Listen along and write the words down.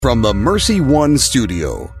From the Mercy One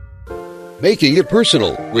studio, Making It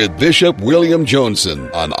Personal with Bishop William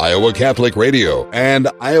Joensen on Iowa Catholic Radio and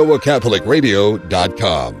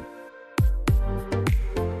iowacatholicradio.com.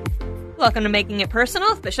 Welcome to Making It Personal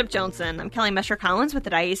with Bishop Joensen. I'm Kelly Mescher-Collins with the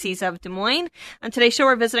Diocese of Des Moines. On today's show,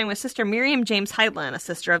 we're visiting with Sister Miriam James Heidland, a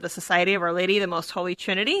sister of the Society of Our Lady of the Most Holy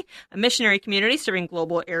Trinity, a missionary community serving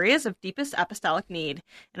global areas of deepest apostolic need.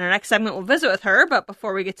 In our next segment, we'll visit with her, but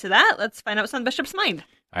before we get to that, let's find out what's on Bishop's mind.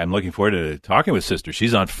 I'm looking forward to talking with Sister.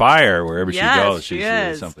 She's on fire wherever she goes. She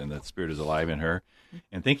is. Something, that Spirit is alive in her.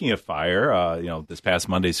 And thinking of fire, this past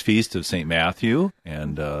Monday's feast of St. Matthew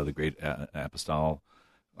and the great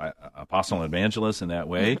apostle and evangelist in that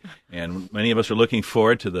way. And many of us are looking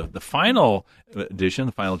forward to the final edition,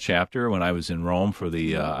 the final chapter. When I was in Rome for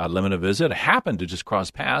the Ad Limina visit, I happened to just cross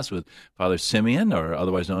paths with Father Simeon, or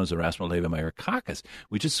otherwise known as Erasmo Leva Mayorkakis.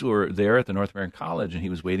 We just were there at the North American College, and he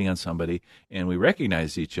was waiting on somebody, and we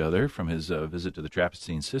recognized each other from his visit to the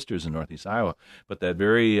Trappistine Sisters in Northeast Iowa. But that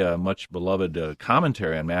very much beloved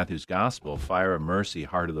commentary on Matthew's Gospel, Fire of Mercy,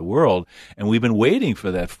 Heart of the World, and we've been waiting for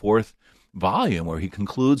that fourth volume where he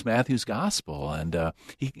concludes Matthew's Gospel, and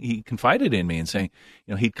he confided in me and saying,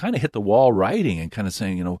 he'd kind of hit the wall writing and kind of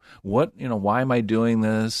saying, why am I doing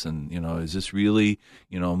this, and is this really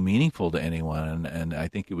meaningful to anyone? And I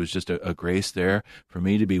think it was just a grace there for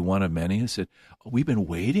me to be one of many who said, we've been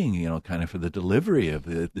waiting, kind of for the delivery of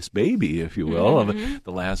this baby, if you will, of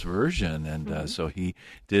the last version, and so he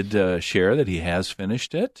did share that he has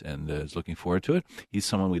finished it and is looking forward to it. He's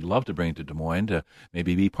someone we'd love to bring to Des Moines to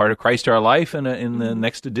maybe be part of Christ Our Life in the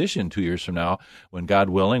next edition 2 years from now, when,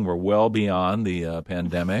 God willing, we're well beyond the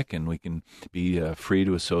pandemic and we can be free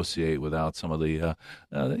to associate without some of the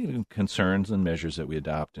concerns and measures that we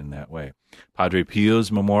adopt in that way. Padre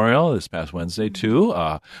Pio's memorial this past Wednesday, too.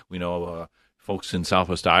 We know folks in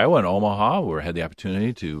Southwest Iowa and Omaha had the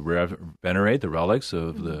opportunity to venerate the relics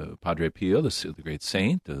of the Padre Pio, the great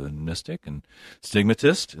saint, the mystic and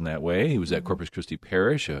stigmatist in that way. He was at Corpus Christi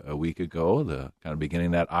Parish a week ago, the kind of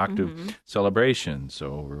beginning that octave celebration,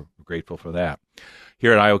 so we're grateful for that.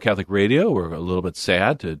 Here at Iowa Catholic Radio, we're a little bit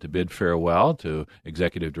sad to bid farewell to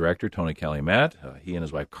Executive Director Tony Calumet. He and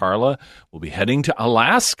his wife Carla will be heading to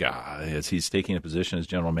Alaska as he's taking a position as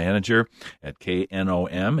general manager at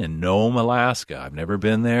KNOM in Nome, Alaska. I've never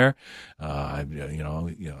been there. I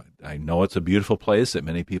know it's a beautiful place that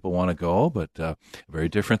many people want to go, but very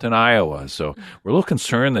different than Iowa. So we're a little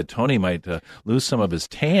concerned that Tony might lose some of his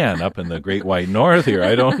tan up in the Great White North here.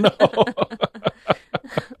 I don't know.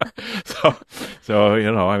 So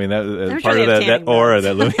that part of that aura,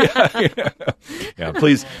 that yeah.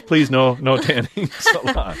 Please, no tanning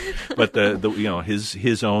salon. But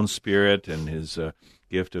his own spirit and his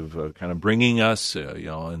gift of kind of bringing us,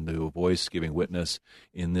 into a voice, giving witness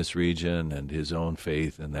in this region, and his own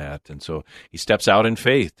faith in that. And so he steps out in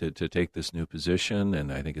faith to take this new position,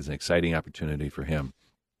 and I think it's an exciting opportunity for him.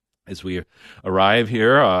 As we arrive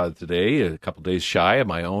here today, a couple days shy of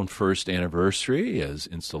my own first anniversary as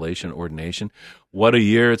installation ordination, what a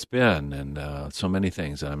year it's been, and so many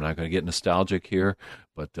things. And I'm not going to get nostalgic here,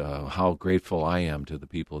 but how grateful I am to the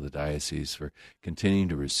people of the diocese for continuing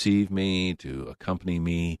to receive me, to accompany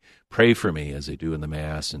me, pray for me as they do in the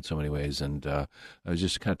Mass in so many ways. And I was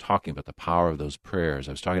just kind of talking about the power of those prayers.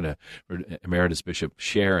 I was talking to Emeritus Bishop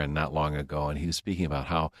Sharon not long ago, and he was speaking about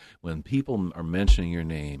how when people are mentioning your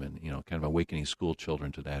name and, kind of awakening school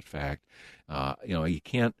children to that fact, you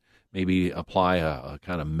can't maybe apply a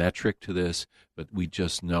kind of metric to this, but we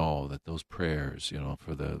just know that those prayers,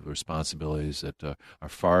 for the responsibilities that are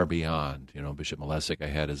far beyond, Bishop Malesic I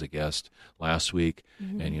had as a guest last week,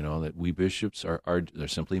 and that we bishops they're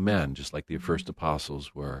simply men, just like the first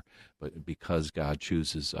apostles were, but because God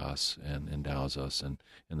chooses us and endows us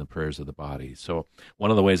in the prayers of the body. So one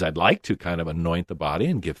of the ways I'd like to kind of anoint the body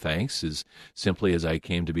and give thanks is simply, as I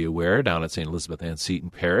came to be aware, down at St. Elizabeth Ann Seton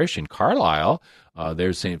Parish in Carlisle,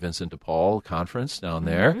 there's St. Vincent de Paul conference down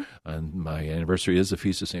there, and my anniversary is the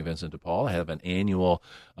Feast of St. Vincent de Paul. I have an annual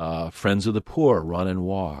Friends of the Poor run and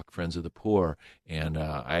walk, Friends of the Poor, and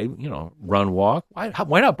I run, walk.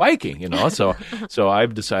 Why not biking? So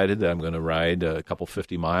I've decided that I'm going to ride a couple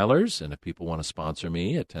 50-milers, and if people want to sponsor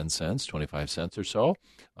me at 10 cents, 25 cents or so,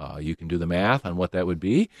 you can do the math on what that would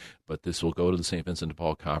be. But this will go to the St. Vincent de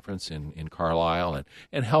Paul Conference in Carlisle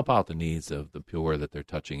and help out the needs of the poor that they're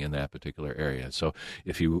touching in that particular area. So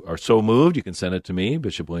if you are so moved, you can send it to me,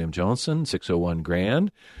 Bishop William Joensen,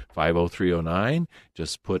 601-GRAND, 50309.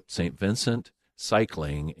 Just put St. Vincent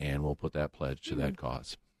Cycling, and we'll put that pledge to that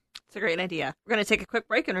cause. It's a great idea. We're going to take a quick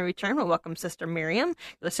break, and when we return, we'll welcome Sister Miriam.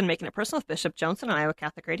 Listen to Making It Personal with Bishop Joensen on Iowa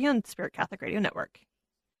Catholic Radio and Spirit Catholic Radio Network.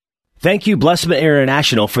 Thank you, Blessman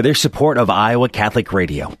International, for their support of Iowa Catholic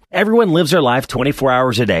Radio. Everyone lives their life 24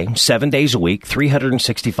 hours a day, 7 days a week,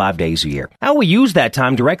 365 days a year. How we use that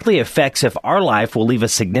time directly affects if our life will leave a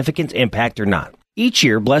significant impact or not. Each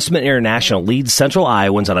year, Blessman International leads Central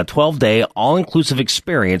Iowans on a 12-day, all-inclusive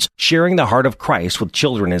experience sharing the heart of Christ with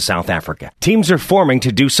children in South Africa. Teams are forming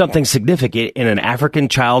to do something significant in an African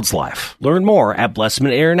child's life. Learn more at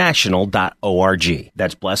blessmaninternational.org.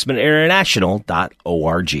 That's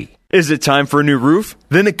blessmaninternational.org. Is it time for a new roof?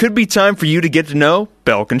 Then it could be time for you to get to know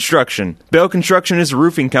Bell Construction. Bell Construction is a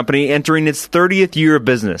roofing company entering its 30th year of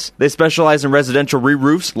business. They specialize in residential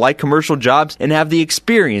re-roofs, light commercial jobs, and have the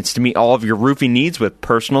experience to meet all of your roofing needs with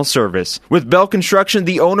personal service. With Bell Construction,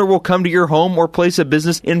 the owner will come to your home or place of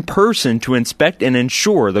business in person to inspect and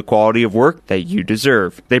ensure the quality of work that you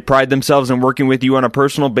deserve. They pride themselves in working with you on a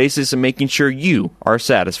personal basis and making sure you are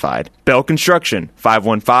satisfied. Bell Construction,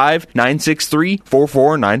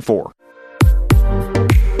 515-963-4494.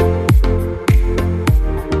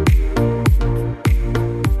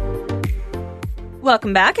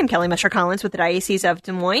 Welcome back. I'm Kelly Mescher-Collins with the Diocese of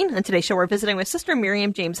Des Moines. On today's show, we're visiting with Sister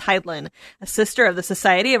Miriam James Heidlen, a sister of the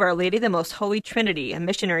Society of Our Lady of the Most Holy Trinity, a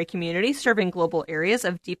missionary community serving global areas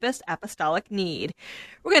of deepest apostolic need.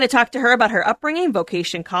 We're going to talk to her about her upbringing,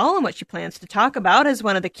 vocation call, and what she plans to talk about as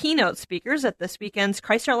one of the keynote speakers at this weekend's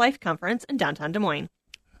Christ Our Life conference in downtown Des Moines.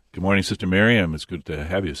 Good morning, Sister Miriam. It's good to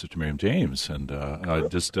have you, Sister Miriam James. And I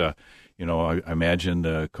imagine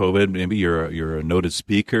COVID, maybe you're a noted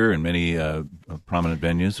speaker in many prominent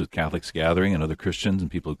venues with Catholics gathering and other Christians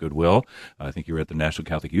and people of goodwill. I think you were at the National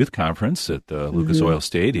Catholic Youth Conference at Lucas Oil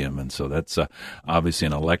Stadium, and so that's obviously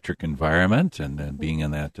an electric environment, and being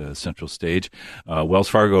in that central stage. Wells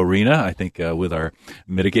Fargo Arena, I think with our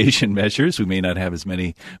mitigation measures, we may not have as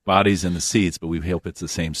many bodies in the seats, but we hope it's the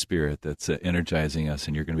same spirit that's energizing us,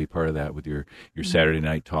 and you're going to be part of that with your Saturday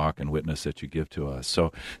night talk and witness that you give to us.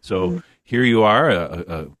 So here you are,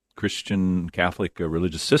 a Christian Catholic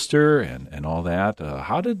religious sister, and all that.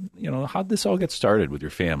 How did this all get started with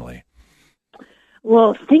your family?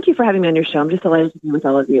 Well, thank you for having me on your show. I'm just delighted to be with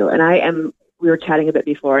all of you, and we were chatting a bit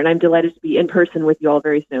before, and I'm delighted to be in person with you all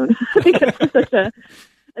very soon. Because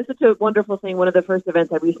it's such a wonderful thing. One of the first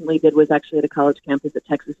events I recently did was actually at a college campus at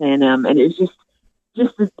Texas A&M, and it was just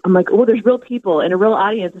I'm like, oh, there's real people and a real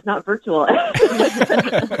audience. It's not virtual.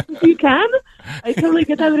 If you can, I totally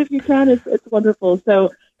get that. But if you can, it's wonderful. So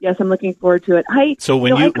yes, I'm looking forward to it. So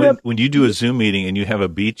when you do a Zoom meeting and you have a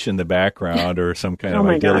beach in the background or some kind of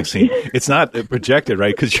idyllic scene, it's not projected,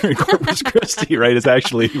 right? Because you're in Corpus Christi, right? It's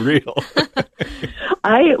actually real.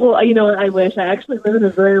 I wish. I actually live in a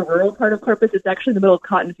very rural part of Corpus. It's actually in the middle of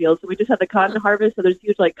cotton fields. So we just had the cotton harvest. So there's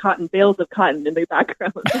huge bales of cotton in the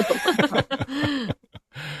background.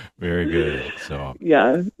 Very good. So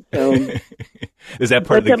yeah. So is that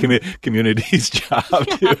part of the community's job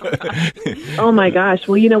too? Oh my gosh.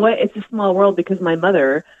 Well, you know what? It's a small world because my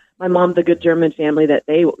mom, the good German family that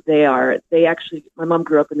my mom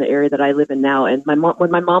grew up in the area that I live in now. And when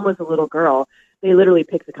my mom was a little girl, they literally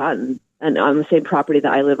picked the cotton and on the same property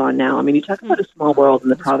that I live on now. I mean, you talk about a small world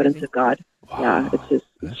and the providence of God. Wow. Yeah, it's just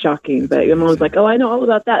shocking. But my mom was like, oh, I know all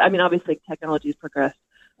about that. I mean, obviously technology has progressed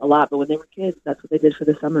a lot, but when they were kids, that's what they did for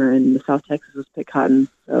the summer, and South Texas was pick cotton,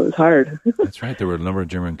 so it was hard. That's right. There were a number of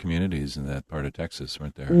German communities in that part of Texas,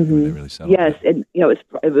 weren't there? Mm-hmm. They really settled. Yes, and it was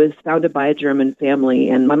founded by a German family,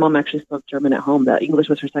 and my mom actually spoke German at home. That English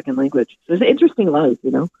was her second language. So it was an interesting life,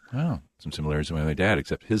 Oh, some similarities with my dad,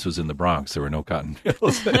 except his was in the Bronx. There were no cotton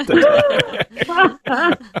fields at the time.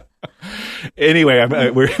 Anyway,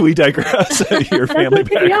 we digress. Your family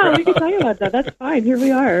background. Yeah, we can talk about that. That's fine. Here we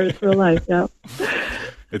are. It's real life. Yeah.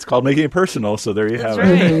 It's called Making It Personal, so there you have it.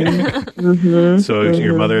 Mm-hmm. So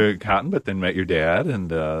your mother, Cotton, but then met your dad, and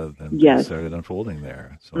then started unfolding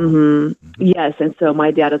there. So. Mm-hmm. Yes, and so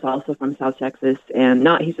my dad is also from South Texas, and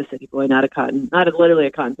he's a city boy, not literally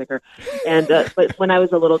a cotton picker. And but when I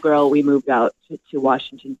was a little girl, we moved out to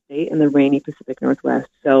Washington State in the rainy Pacific Northwest.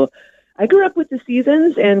 So I grew up with the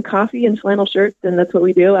seasons and coffee and flannel shirts, and that's what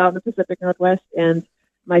we do out in the Pacific Northwest. And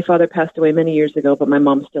my father passed away many years ago, but my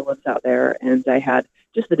mom still lives out there, and I had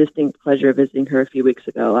just the distinct pleasure of visiting her a few weeks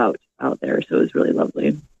ago out there, so it was really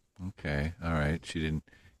lovely. Okay, all right. She didn't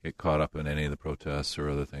get caught up in any of the protests or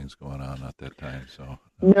other things going on at that time, so...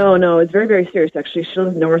 No, it's very, very serious, actually. She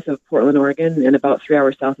lives north of Portland, Oregon, and about 3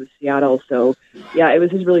 hours south of Seattle, so, yeah, it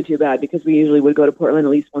was just really too bad, because we usually would go to Portland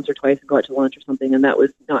at least once or twice and go out to lunch or something, and that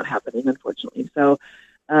was not happening, unfortunately. So,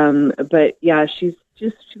 but, yeah, she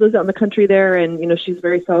lives out in the country there, and, she's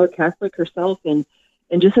very solid Catholic herself, and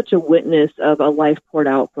just such a witness of a life poured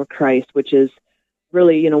out for Christ, which is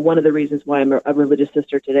really, one of the reasons why I'm a religious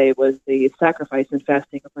sister today was the sacrifice and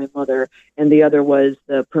fasting of my mother, and the other was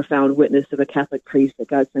the profound witness of a Catholic priest that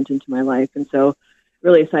God sent into my life. And so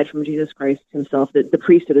really, aside from Jesus Christ himself, the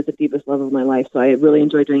priesthood is the deepest love of my life. So I really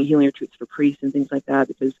enjoy doing healing retreats for priests and things like that,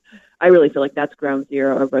 because I really feel like that's ground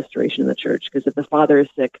zero of restoration in the church. Because if the father is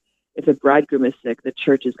sick, if the bridegroom is sick, the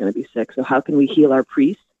church is going to be sick. So how can we heal our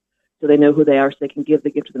priests so they know who they are, so they can give the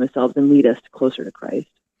gift to themselves and lead us closer to Christ?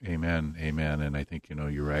 Amen. And I think,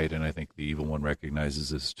 you're right. And I think the evil one recognizes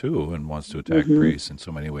this too and wants to attack priests in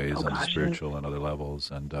so many ways on the spiritual and other levels.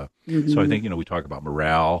 And so I think, we talk about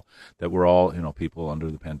morale, that we're all, people under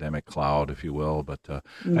the pandemic cloud, if you will. But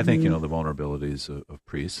I think, the vulnerabilities of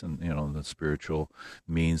priests and, the spiritual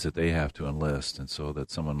means that they have to enlist. And so that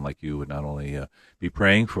someone like you would not only be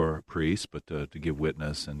praying for priests, but to give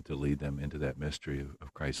witness and to lead them into that mystery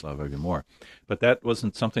of Christ's love even more. But that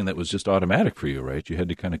wasn't something that was just automatic for you, right? You had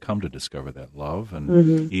to kind of come to discover that love,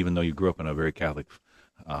 and even though you grew up in a very Catholic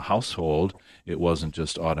household, it wasn't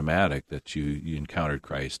just automatic that you encountered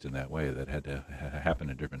Christ in that way. That had to happen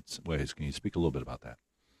in different ways. Can you speak a little bit about that?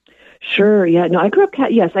 Sure. Yeah. No, I grew up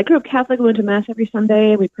Catholic. We went to Mass every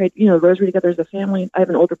Sunday. We prayed, rosary together as a family. I have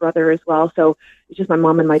an older brother as well, so it's just my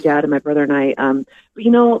mom and my dad and my brother and I.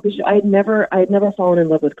 But I had never fallen in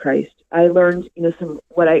love with Christ. I learned, some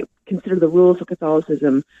what I consider the rules of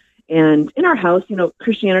Catholicism. And in our house,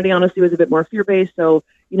 Christianity honestly was a bit more fear-based. So,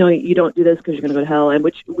 you don't do this because you're going to go to hell, and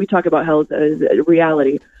which we talk about hell as a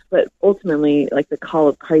reality. But ultimately, like the call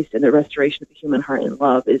of Christ and the restoration of the human heart in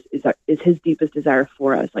love is his deepest desire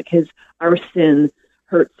for us. Like our sin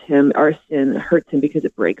hurts him. Our sin hurts him because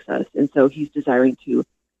it breaks us. And so he's desiring to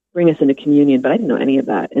bring us into communion. But I didn't know any of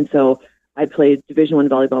that. And so I played Division I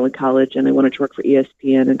volleyball in college, and I wanted to work for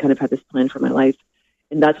ESPN and kind of had this plan for my life.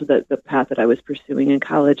 And that's the path that I was pursuing in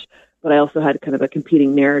college. But I also had kind of a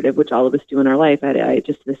competing narrative, which all of us do in our life. I had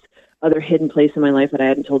just this other hidden place in my life that I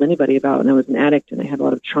hadn't told anybody about. And I was an addict, and I had a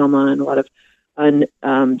lot of trauma and a lot of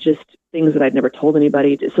just things that I'd never told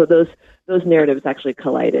anybody. So those narratives actually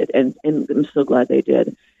collided, and I'm so glad they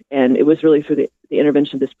did. And it was really through the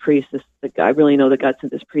intervention of this priest. I really know that God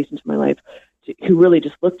sent this priest into my life who really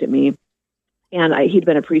just looked at me. And he'd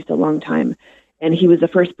been a priest a long time. And he was the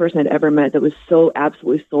first person I'd ever met that was so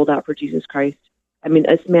absolutely sold out for Jesus Christ. I mean,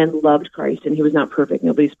 this man loved Christ, and he was not perfect.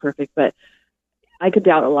 Nobody's perfect. But I could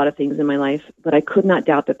doubt a lot of things in my life, but I could not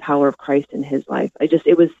doubt the power of Christ in his life.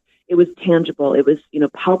 It was tangible. It was,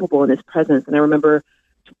 palpable in his presence. And I remember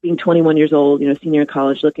being 21 years old, senior in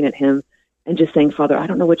college, looking at him and just saying, Father, I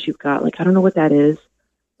don't know what you've got. Like, I don't know what that is,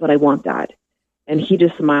 but I want that. And he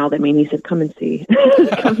just smiled at me and he said, come and see.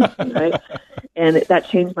 Come and see, right? And that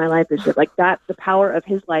changed my life. It's just like that, the power of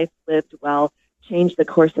his life lived well changed the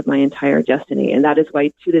course of my entire destiny. And that is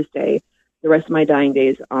why to this day, the rest of my dying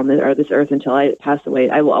days on this earth until I pass away,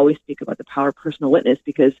 I will always speak about the power of personal witness,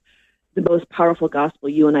 because the most powerful gospel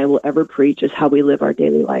you and I will ever preach is how we live our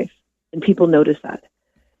daily life. And people notice that.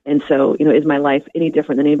 And so, is my life any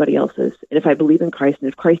different than anybody else's? And if I believe in Christ, and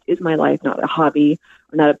if Christ is my life, not a hobby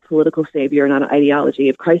or not a political savior or not an ideology,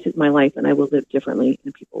 if Christ is my life, then I will live differently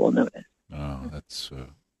and people will notice. Oh, that's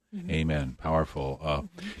amen. Powerful.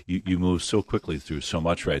 You move so quickly through so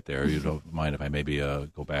much right there. You don't mind if I maybe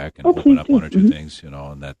go back and open up one or two things,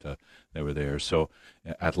 and that were there. So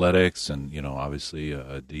athletics and, obviously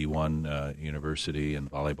a D1 university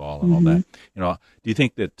and volleyball and all that. Do you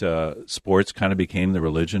think that sports kind of became the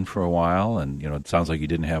religion for a while? And, it sounds like you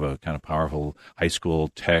didn't have a kind of powerful high school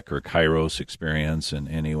tech or Kairos experience in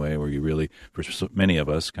any way where you really, for so many of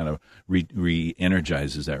us, kind of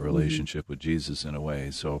re-energizes that relationship with Jesus in a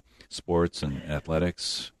way. So sports and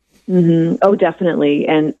athletics. Oh, definitely.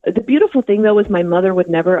 And the beautiful thing, though, was my mother would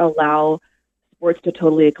never allow sports to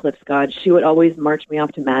totally eclipse God. She would always march me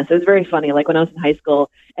off to Mass. It was very funny, like when I was in high school,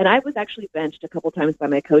 and I was actually benched a couple times by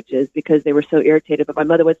my coaches because they were so irritated, but my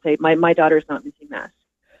mother would say, my daughter's not missing Mass.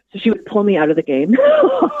 So she would pull me out of the game,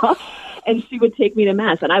 and she would take me to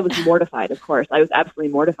Mass, and I was mortified, of course. I was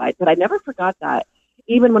absolutely mortified, but I never forgot that.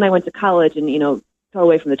 Even when I went to college and, fell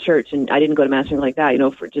away from the church, and I didn't go to Mass or anything like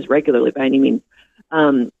that, for just regularly by any means.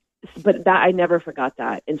 But that I never forgot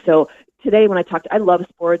that. And so today when I love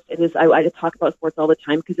sports. I talk about sports all the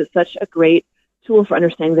time because it's such a great tool for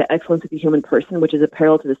understanding the excellence of the human person, which is a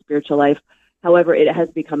parallel to the spiritual life. However, it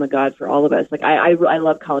has become a god for all of us. Like I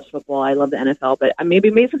love college football. I love the NFL, but maybe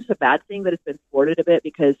it's just a bad thing that it's been thwarted a bit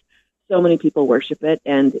because so many people worship it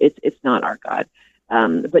and it's not our God.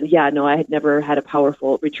 But yeah, no, I had never had a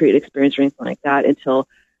powerful retreat experience or anything like that until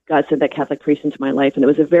God sent that Catholic priest into my life. And it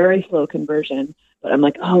was a very slow conversion, but I'm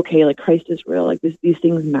like, oh, okay, like Christ is real. Like these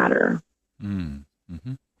things matter.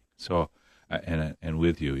 Mm-hmm. So and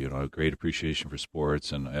with you, a great appreciation for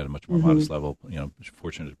sports, and at a much more modest level,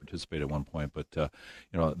 fortunate to participate at one point, but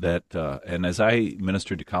and as I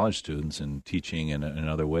ministered to college students and teaching in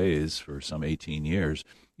other ways for some 18 years,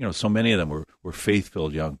 so many of them were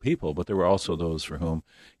faith-filled young people, but there were also those for whom,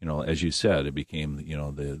 as you said, it became,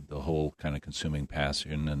 the whole kind of consuming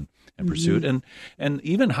passion and pursuit, and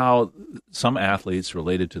even how some athletes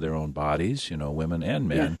related to their own bodies, women and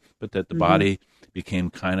men, but that the body became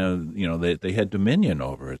kind of, they had dominion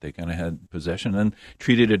over it. They kind of had possession and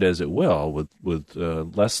treated it as it will, with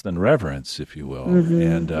less than reverence, if you will.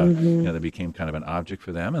 And, they became kind of an object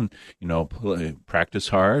for them, and, practice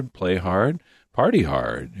hard, play hard, party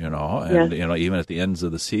hard, and, even at the ends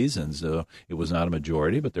of the seasons, it was not a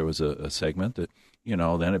majority, but there was a segment that,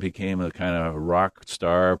 then it became a kind of rock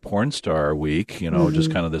star, porn star week,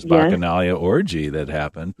 just kind of this bacchanalia orgy that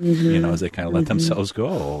happened, as they kind of let themselves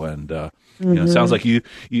go. And, it sounds like you,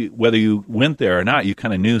 whether you went there or not, you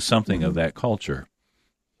kind of knew something of that culture.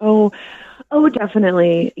 Oh,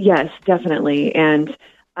 definitely. Yes, definitely. And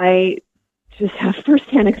I just have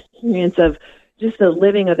firsthand experience of just the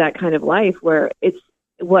living of that kind of life where it's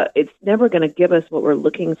never going to give us what we're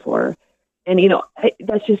looking for. And,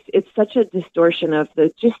 it's such a distortion of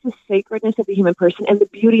the sacredness of the human person and the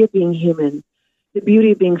beauty of being human, the beauty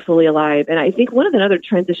of being fully alive. And I think one of the other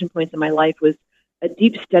transition points in my life was a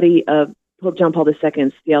deep study of Pope John Paul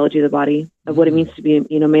II's theology of the body, of what it means to be,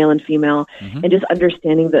 male and female, and just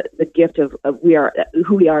understanding the gift of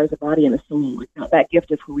who we are as a body and a soul, that gift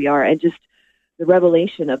of who we are, and just the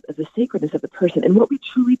revelation of the sacredness of the person and what we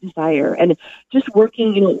truly desire. And just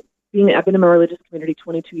working, I've been in my religious community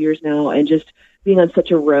 22 years now, and just being on such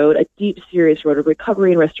a deep, serious road of recovery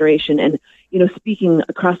and restoration, and, speaking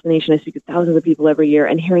across the nation. I speak to thousands of people every year,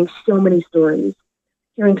 and hearing so many stories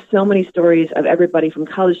of everybody from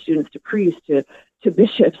college students to priests to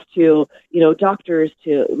bishops to, doctors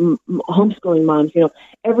to homeschooling moms.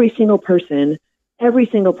 Every single person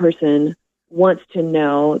wants to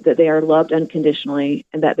know that they are loved unconditionally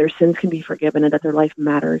and that their sins can be forgiven and that their life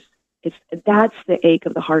matters. That's the ache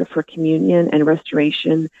of the heart for communion and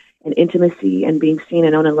restoration and intimacy and being seen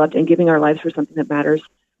and known and loved and giving our lives for something that matters.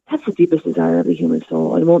 That's the deepest desire of the human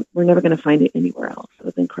soul, and we're never going to find it anywhere else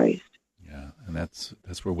other Christ. Yeah, and that's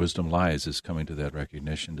where wisdom lies, is coming to that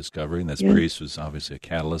recognition, discovery, and that priest was obviously a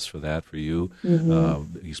catalyst for that for you,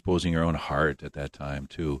 exposing your own heart at that time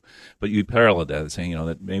too. But you paralleled that, saying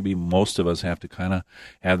that maybe most of us have to kind of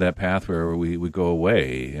have that path where we go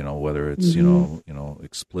away, whether it's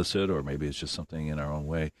explicit or maybe it's just something in our own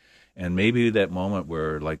way. And maybe that moment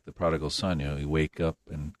where, like the prodigal son, we wake up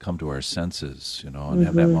and come to our senses, and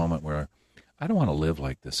have that moment where I don't want to live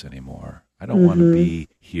like this anymore. I don't want to be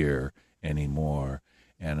here anymore.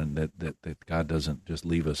 And that God doesn't just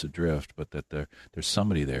leave us adrift, but that there's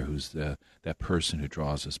somebody there who's that person who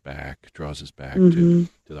draws us back to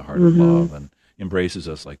the heart of love and embraces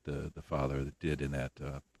us like the Father did in that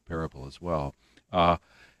parable as well.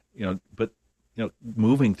 But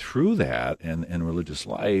moving through that and religious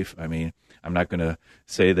life, I mean, I'm not going to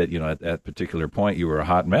say that, at that particular point you were a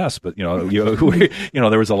hot mess, but, there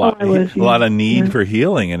was a lot of need for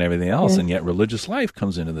healing and everything else. And yet religious life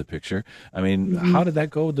comes into the picture. I mean, how did that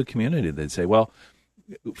go with the community? They'd say, well,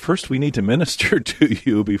 first we need to minister to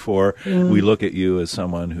you before we look at you as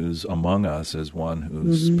someone who's among us, as one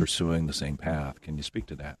who's pursuing the same path. Can you speak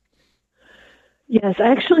to that? Yes, I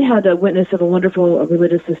actually had a witness of a wonderful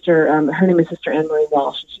religious sister. Her name is Sister Anne Marie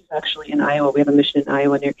Walsh. She's actually in Iowa. We have a mission in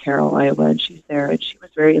Iowa near Carroll, Iowa, and she's there. And she was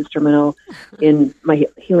very instrumental in my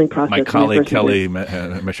healing process. My colleague Kelly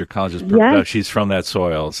Misher-Collins, she's from that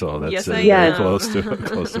soil, so that's very close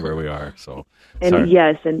to where we are. So,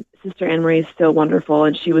 and Sister Anne Marie is so wonderful,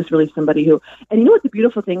 and she was really somebody who. And you know what the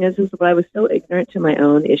beautiful thing is that I was so ignorant to my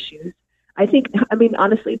own issues.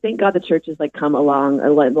 Honestly, thank God the church has come along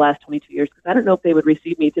in the last 22 years, because I don't know if they would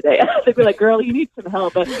receive me today. They'd be like, "Girl, you need some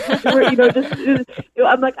help." But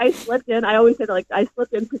I'm like, I slipped in. I always said I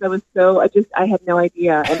slipped in because I had no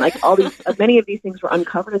idea, and many of these things were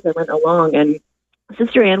uncovered as I went along. And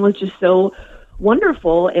Sister Anne was just so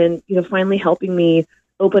wonderful, and finally helping me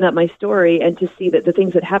open up my story and to see that the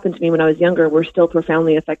things that happened to me when I was younger were still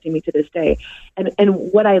profoundly affecting me to this day. And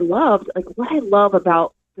what I love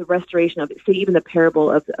about the restoration of, say, even the parable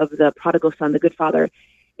of the prodigal son, the good father,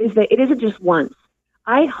 is that it isn't just once.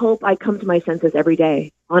 I hope I come to my senses every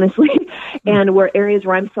day, honestly, and where areas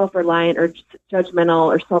where I'm self-reliant or judgmental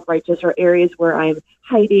or self-righteous, or areas where I'm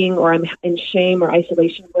hiding or I'm in shame or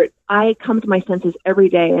isolation, where I come to my senses every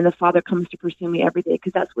day and the Father comes to pursue me every day,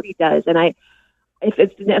 because that's what he does. And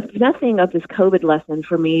if nothing of this COVID lesson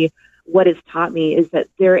for me, what it's taught me is that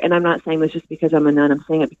and I'm not saying this just because I'm a nun, I'm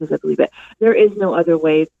saying it because I believe it, there is no other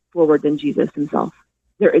way forward than Jesus himself.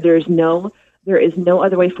 There is no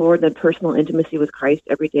other way forward than personal intimacy with Christ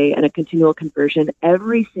every day and a continual conversion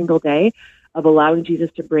every single day of allowing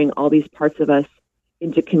Jesus to bring all these parts of us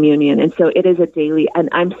into communion. And so it is a daily, and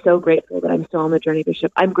I'm so grateful that I'm still on the journey,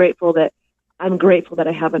 Bishop. I'm grateful that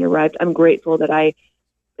I haven't arrived. I'm grateful that I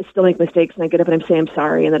still make mistakes and I get up and I say I'm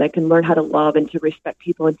sorry, and that I can learn how to love and to respect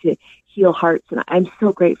people and to heal hearts. And I'm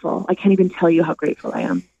so grateful. I can't even tell you how grateful I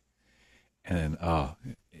am. And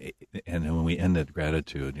when we ended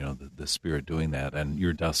gratitude, the Spirit doing that, and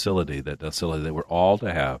your docility that we're all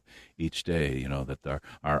to have each day, that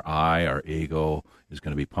our ego is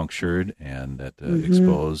going to be punctured and that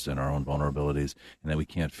exposed in our own vulnerabilities, and that we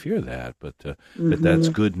can't fear that, but that's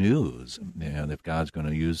good news. And if God's going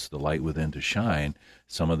to use the light within to shine,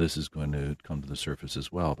 some of this is going to come to the surface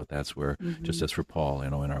as well. But that's where, just as for Paul,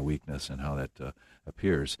 in our weakness and how that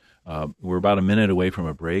appears. We're about a minute away from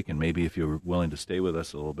a break, and maybe if you're willing to stay with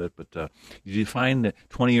us a little bit, but did you find that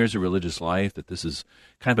 20 years of religious life, that this is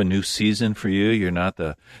kind of a new season for you? You're not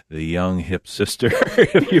the young hip sister,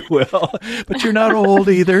 if you will, but you're not old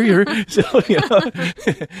either. You're still,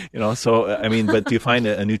 so, I mean, but do you find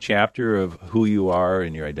a new chapter of who you are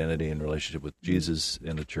and your identity and relationship with Jesus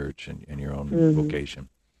and the church and your own vocation?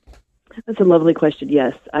 That's a lovely question.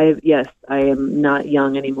 Yes, I am not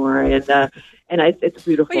young anymore, and it's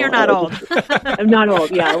beautiful. But you're not old. I'm not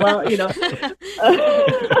old. Yeah. Well,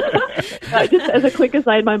 just as a quick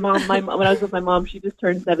aside, my mom, when I was with my mom, she just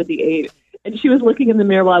turned 78, and she was looking in the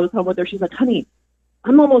mirror while I was home with her. She's like, "Honey,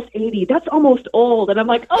 I'm almost 80. That's almost old." And I'm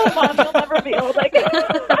like, "Oh, Mom, you'll never be old." Like,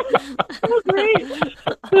 so great.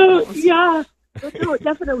 So yeah, but no,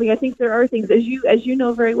 definitely. I think there are things, as you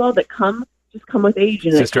know very well, that just come with age.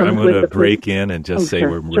 And Sister, I'm going to break in and just say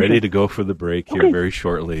we're ready to go for the break here very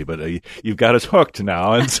shortly, but you've got us hooked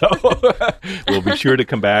now, and so we'll be sure to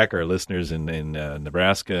come back, our listeners in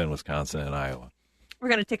Nebraska and Wisconsin and Iowa. We're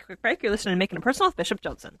going to take a quick break. You're listening to Making It Personal with Bishop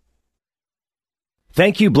Johnson.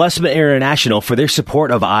 Thank you, Blessman International, for their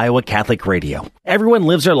support of Iowa Catholic Radio. Everyone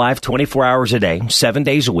lives their life 24 hours a day, 7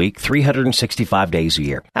 days a week, 365 days a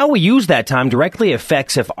year. How we use that time directly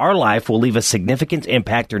affects if our life will leave a significant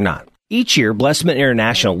impact or not. Each year, Blessman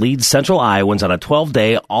International leads Central Iowans on a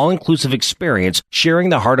 12-day, all-inclusive experience sharing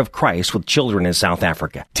the heart of Christ with children in South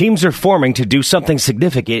Africa. Teams are forming to do something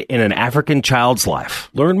significant in an African child's life.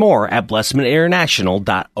 Learn more at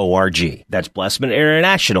blessmaninternational.org. That's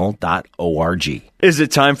blessmaninternational.org. Is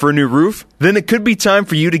it time for a new roof? Then it could be time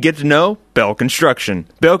for you to get to know Bell Construction.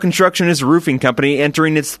 Bell Construction is a roofing company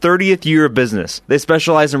entering its 30th year of business. They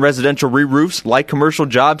specialize in residential re-roofs, light commercial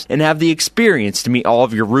jobs, and have the experience to meet all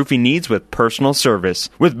of your roofing needs with personal service.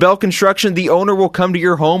 With Bell Construction, the owner will come to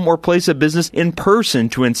your home or place of business in person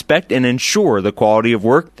to inspect and ensure the quality of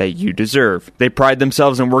work that you deserve. They pride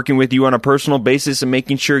themselves in working with you on a personal basis and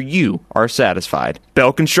making sure you are satisfied.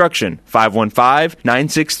 Bell Construction,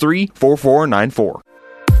 515-963-4494.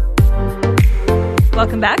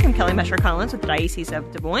 Welcome back. I'm Kelly Mesher Collins with the Diocese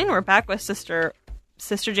of Des Moines. We're back with Sister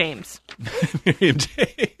James. Miriam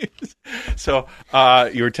James. So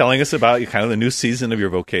you were telling us about kind of the new season of your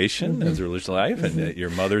vocation as a religious life, and your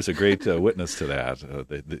mother's a great witness to that,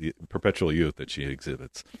 the perpetual youth that she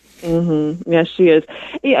exhibits. Yes, she is.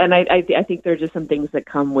 Yeah, and I think there are just some things that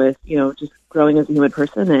come with, just growing as a human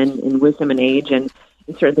person and wisdom and age and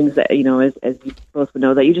certain things that, as you both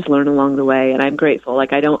know, that you just learn along the way. And I'm grateful.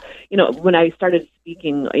 Like, I don't, when I started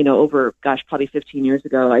speaking, over, probably 15 years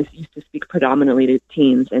ago, I used to speak predominantly to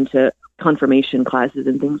teens and to confirmation classes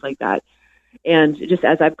and things like that. And just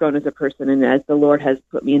as I've grown as a person and as the Lord has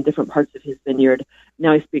put me in different parts of his vineyard,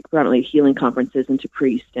 now I speak predominantly healing conferences and to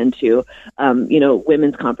priests and to,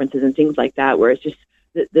 women's conferences and things like that, where it's just,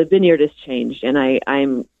 the vineyard has changed, and I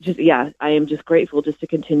am just grateful just to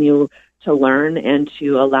continue to learn and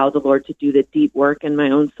to allow the Lord to do the deep work in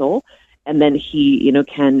my own soul, and then he,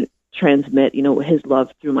 can transmit, his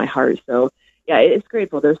love through my heart. So, yeah, it's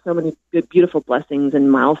grateful. There's so many good, beautiful blessings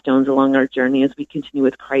and milestones along our journey as we continue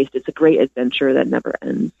with Christ. It's a great adventure that never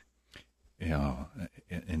ends. Yeah,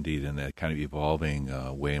 indeed, in that kind of evolving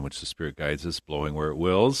way in which the Spirit guides us, blowing where it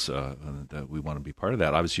wills, and we want to be part of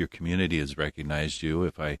that. Obviously, your community has recognized you.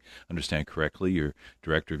 If I understand correctly, you're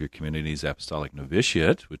director of your community's Apostolic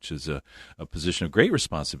Novitiate, which is a position of great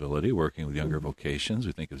responsibility, working with younger vocations.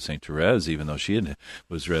 We think of St. Therese, even though she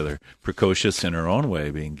was rather precocious in her own way,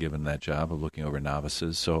 being given that job of looking over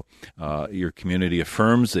novices. So your community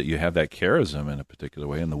affirms that you have that charism in a particular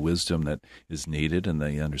way and the wisdom that is needed and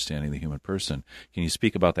the understanding of the human person. Can you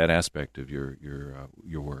speak about that aspect of your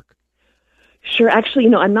work? Sure. Actually,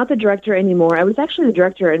 I'm not the director anymore. I was actually the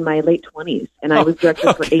director in my late 20s, and I was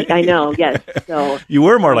director for 8. I know, yes. So you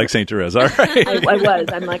were more like St. Therese, all right? I was.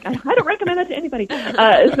 I'm like, I don't recommend that to anybody.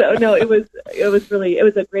 So no, it was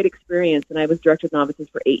a great experience, and I was director of novices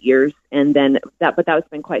for 8 years, and then that was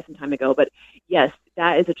been quite some time ago. But yes,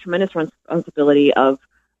 that is a tremendous responsibility of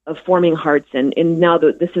forming hearts, and now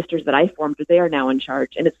the sisters that I formed, they are now in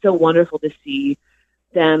charge, and it's so wonderful to see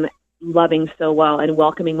them loving so well and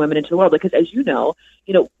welcoming women into the world. Because as you know,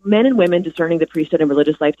 men and women discerning the priesthood and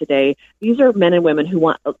religious life today, these are men and women who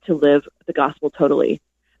want to live the gospel totally.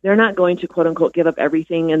 They're not going to, quote unquote, give up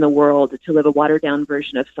everything in the world to live a watered down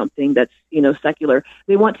version of something that's, secular.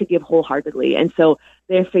 They want to give wholeheartedly. And so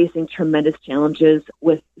they're facing tremendous challenges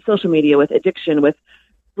with social media, with addiction, with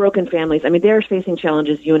broken families. I mean, they're facing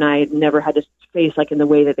challenges you and I never had to face like in the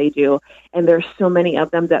way that they do. And there's so many of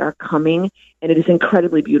them that are coming, and it is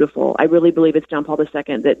incredibly beautiful. I really believe it's John Paul II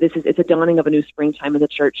that it's a dawning of a new springtime in the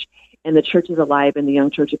church, and the church is alive in the young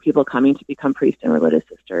church of people coming to become priests and religious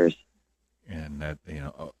sisters. And that,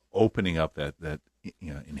 opening up that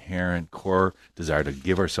inherent core desire to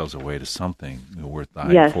give ourselves away to something worth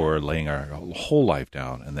dying for, laying our whole life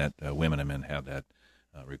down, and that women and men have that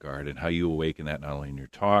regard, and how you awaken that not only in your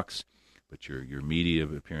talks, but your media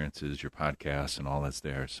appearances, your podcasts, and all that's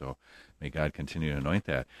there. So may God continue to anoint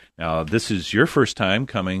that. Now, this is your first time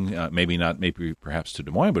coming, maybe perhaps to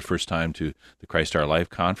Des Moines, but first time to the Christ Our Life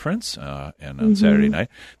Conference, and on Saturday night.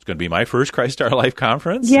 It's going to be my first Christ Our Life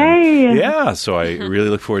Conference. Yay! And, so I really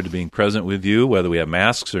look forward to being present with you, whether we have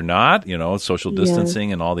masks or not, social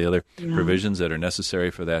distancing and all the other provisions that are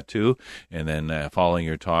necessary for that too. And then following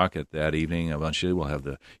your talk at that evening, eventually we'll have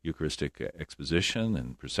the Eucharistic exposition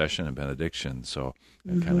and procession and benediction. So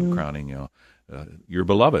kind of crowning, your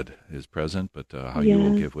beloved is present, but how you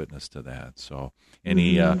will give witness to that. So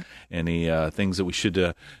any things that we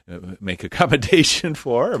should make accommodation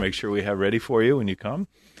for or make sure we have ready for you when you come?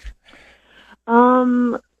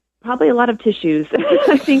 Probably a lot of tissues.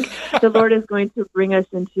 I think the Lord is going to bring us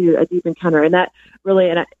into a deep encounter, and that really,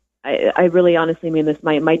 and I really honestly mean this,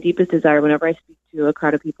 my deepest desire whenever I speak to a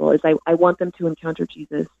crowd of people is I want them to encounter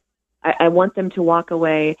Jesus. I want them to walk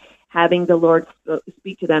away having the Lord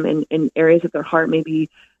speak to them in areas of their heart, maybe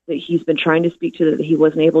that he's been trying to speak to that he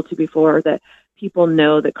wasn't able to before, or that people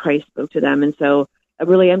know that Christ spoke to them. And so I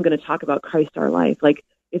really am going to talk about Christ Our Life. Like,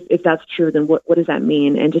 if that's true, then what does that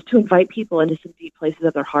mean? And just to invite people into some deep places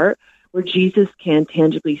of their heart where Jesus can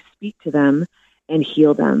tangibly speak to them and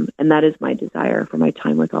heal them. And that is my desire for my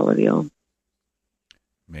time with all of you.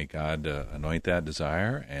 May God anoint that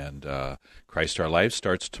desire. And Christ Our Life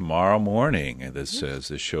starts tomorrow morning. As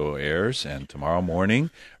this show airs, and tomorrow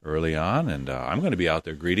morning early on. And I'm going to be out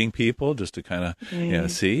there greeting people just to kind of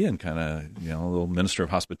see and kind of a little minister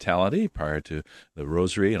of hospitality prior to the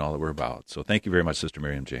rosary and all that we're about. So thank you very much, Sister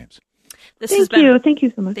Miriam James. Thank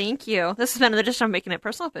you so much. Thank you. This has been another edition of Making It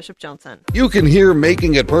Personal with Bishop Joensen. You can hear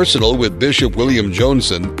Making It Personal with Bishop William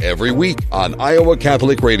Joensen every week on Iowa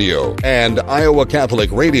Catholic Radio and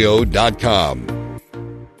iowacatholicradio.com.